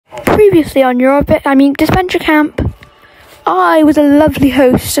Previously on Disventure Camp, I was a lovely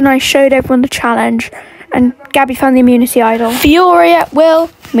host and I showed everyone the challenge, and Gabby found the immunity idol. Fury at will,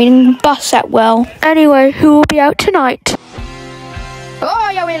 meaning bus at will. Anyway, who will be out tonight? Oh,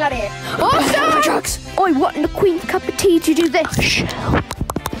 you will laddie. Oh, stop! Drugs! Oi, what in the Queen's cup of tea to do this?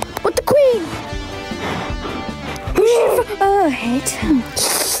 What the Queen? Oh, hate.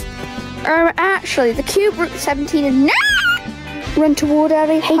 Actually, the cube route 17 is now. Run toward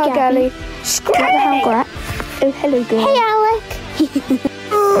Ellie. Hey, hug Gabby. Ellie. Grab the hand grab. Oh, hello, girl. Hey, Alec.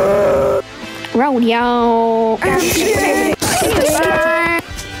 Rodeo.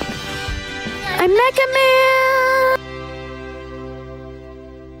 I'm Mega Man.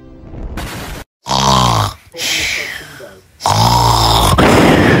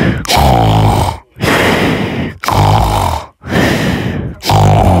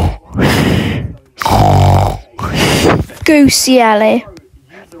 Go see Ellie.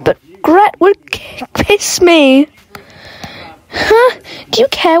 But Gret would piss me. Huh? Do you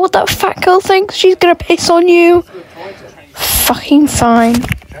care what that fat girl thinks? She's gonna piss on you. Fucking fine.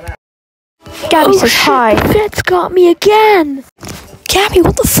 Gabby says hi. The vet's got me again. Gabby,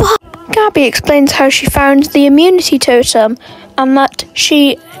 what the fuck? Gabby explains how she found the immunity totem and that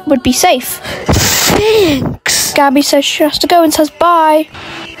she would be safe. Thanks. Gabby says she has to go and says bye.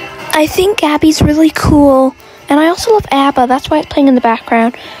 I think Gabby's really cool. And I also love ABBA, that's why it's playing in the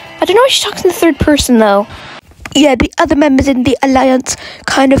background. I don't know why she talks in the third person though. Yeah, the other members in the alliance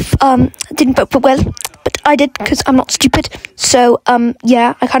kind of didn't vote for well, but I did because I'm not stupid. So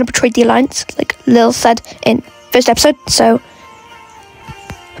yeah, I kind of betrayed the alliance, like Lil said in first episode. So,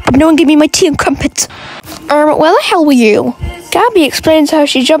 but no one gave me my tea and crumpets. Where the hell were you? Gabby explains how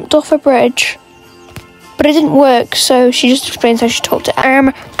she jumped off a bridge, but it didn't work. So she just explains how she talked to.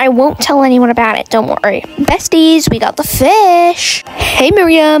 I won't tell anyone about it. Don't worry, besties. We got the fish. Hey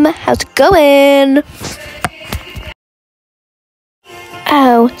Miriam, how's it going?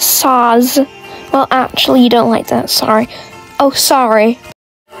 Oh, soz. Well, actually, you don't like that. Sorry. Oh, sorry.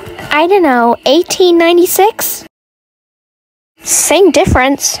 I don't know. 1896? Same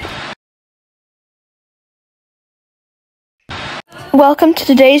difference. Welcome to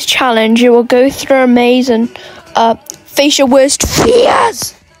today's challenge. You will go through a maze and face your worst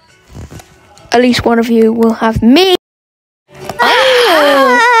fears. At least one of you will have me.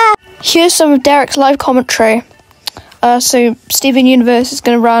 Oh. Here's some of Derek's live commentary. So Steven Universe is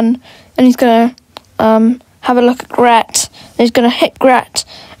going to run and he's going to have a look at Gret. And he's going to hit Gret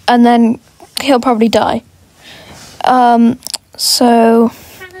and then he'll probably die. So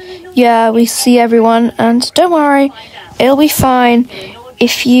yeah, we see everyone and don't worry, it'll be fine.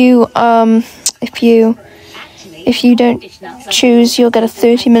 If you don't choose, you'll get a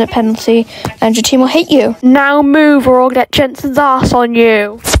 30-minute penalty and your team will hate you. Now move or I'll get Jensen's ass on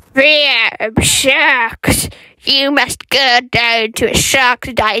you. Sharks. You must go down to a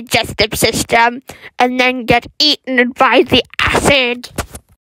shark's digestive system and then get eaten by the acid.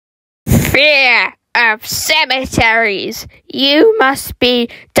 Fear of cemeteries. You must be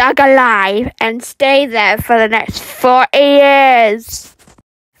dug alive and stay there for the next 40 years.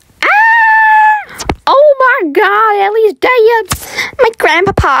 Ah! Oh my god, Ellie's dead. My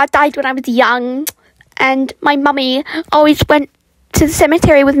grandpapa died when I was young, and my mummy always went to the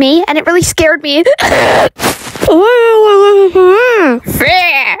cemetery with me, and it really scared me.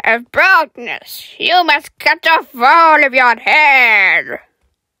 Fear of baldness. You must cut off all of your hair.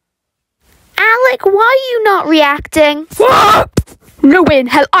 Alec, why are you not reacting? No way in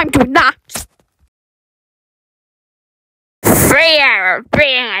hell I'm doing that. Fear of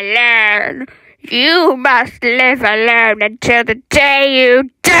being alone. You must live alone until the day you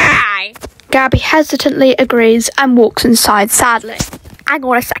die. Gabby hesitantly agrees and walks inside sadly. Hang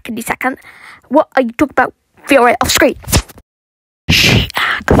on a second. What are you talking about? Fury off screen. She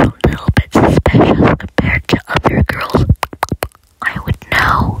acts a little bit suspicious compared to other girls. I would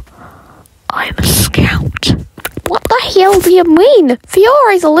know. I'm a scout. What the hell do you mean?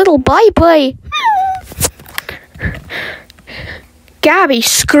 Fiore's a little bye-bye. Gabby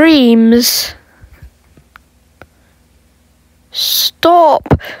screams. Stop.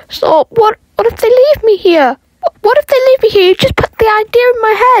 What if they leave me here? What if they leave me here? You just put the idea in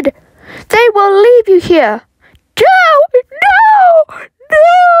my head. They will leave you here. No!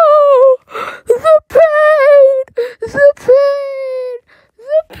 The pain!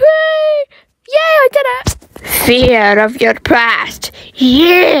 Yeah, I did it! Fear of your past.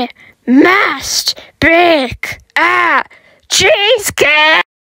 Yeah, must break a cheesecake.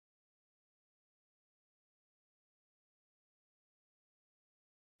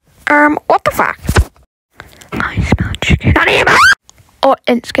 What the fuck? I smell chicken. or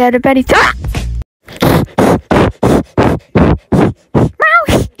ain't scared of anything. Meow.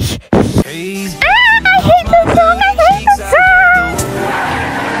 I hate this song. I hate this song.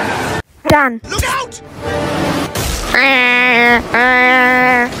 Dan. Look out!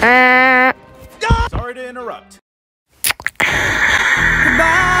 Sorry to interrupt.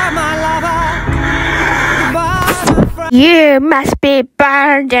 Goodbye, my lover. Goodbye, my friend. You must be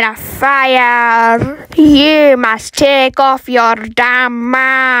burned in a fire. You must take off your damn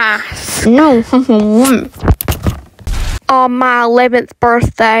mask. No. On my 11th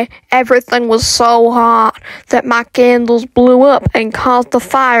birthday, everything was so hot that my candles blew up and caused a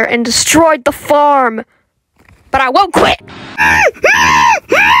fire and destroyed the farm. But I won't quit.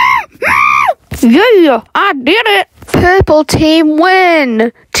 Yeah, I did it. Purple team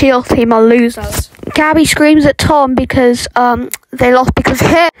win. Teal team are losers. Gabby screams at Tom because they lost because of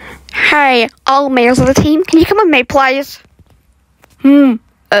him. Hey, all males of the team, can you come with me, please?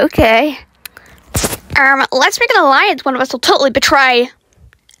 Okay. Let's make an alliance one of us will totally betray.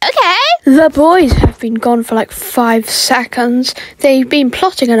 Okay. The boys have been gone for like 5 seconds. They've been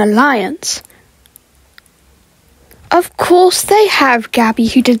plotting an alliance. Of course they have, Gabby,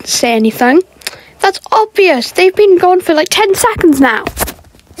 who didn't say anything. That's obvious. They've been gone for like 10 seconds now.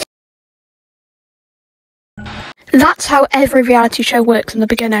 That's how every reality show works in the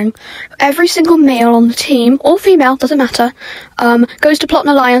beginning. Every single male on the team, or female, doesn't matter, goes to plot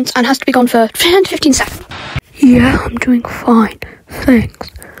an alliance and has to be gone for 10 to 15 seconds. Yeah, I'm doing fine. Thanks.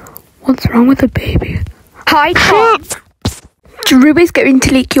 What's wrong with the baby? Hi, Tom. Drew is going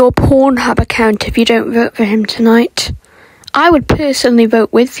to leak your Pornhub account if you don't vote for him tonight. I would personally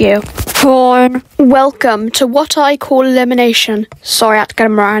vote with you. Fine. Welcome to what I call elimination. Sorry, I had to get a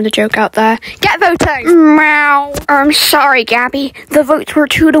Miranda joke out there. Get voting! Meow. I'm sorry, Gabby. The votes were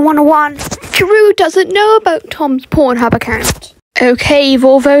 2 to 1 to 1. Drew doesn't know about Tom's Pornhub account. Okay, you've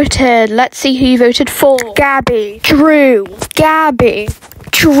all voted. Let's see who you voted for. Gabby. Drew. Gabby.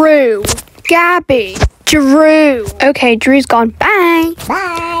 Drew. Gabby. Drew. Okay, Drew's gone. Bye.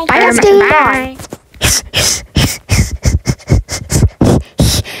 Bye. Bye, Dusty. Bye.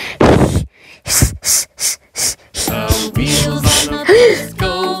 Wheels on a bus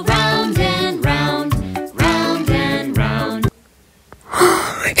go round and round, round and round.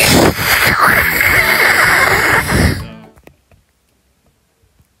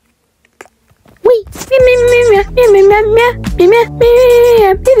 Wee.